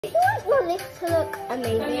If you want your lips to look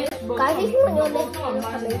amazing, guys, if you want your lips to look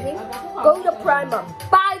amazing, go to Primer.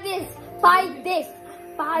 Buy this, buy this,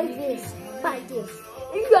 buy this, buy this.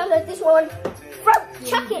 If you like this one,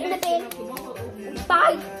 chuck it in the bin.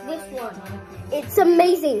 Buy this one. It's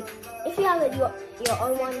amazing. If you have your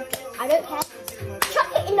own one, I don't care.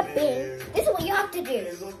 Chuck it in the bin. This is what you have to do.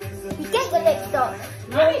 You get your lipstick,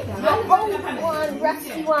 your old one,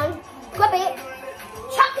 rusty one, grab it,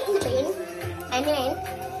 chuck it in the bin, and then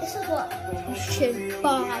this is what you should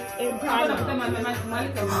buy in Primer.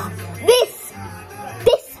 This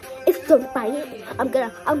is don't buy it. I'm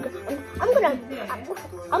gonna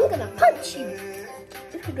punch you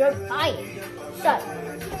if you don't buy it. So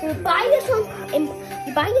you buy this one in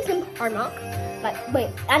Primark. Like wait,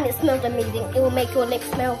 and it smells amazing. It will make your lips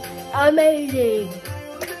smell amazing.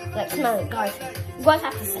 Like smell it, guys. You guys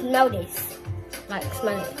have to smell this. Like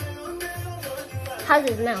smell it. How does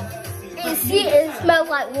it smell? You see, it smells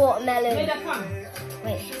like watermelon.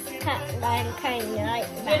 Wait, cat, lion, cane, you like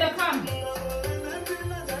that?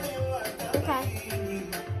 Okay.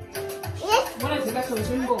 Yes.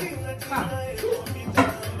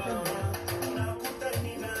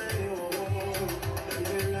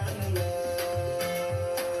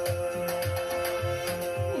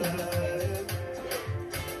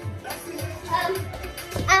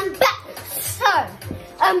 I'm back. So,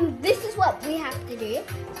 this is what we have to do.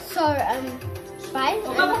 So, guys,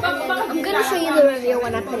 I'm gonna show you the review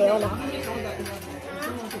when I put it on.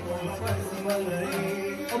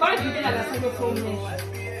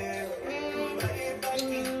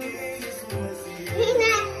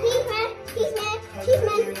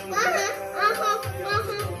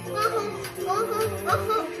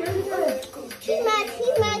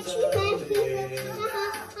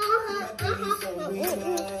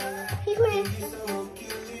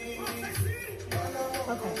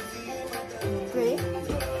 Okay. Ready?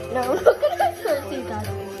 No, I'm not gonna show you guys.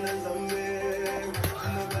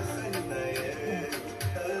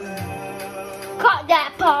 Cut that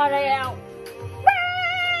part out.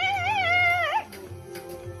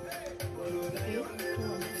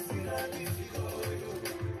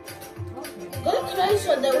 Go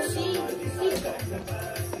closer, they'll see.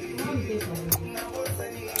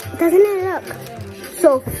 Doesn't it look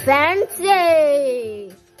so fancy?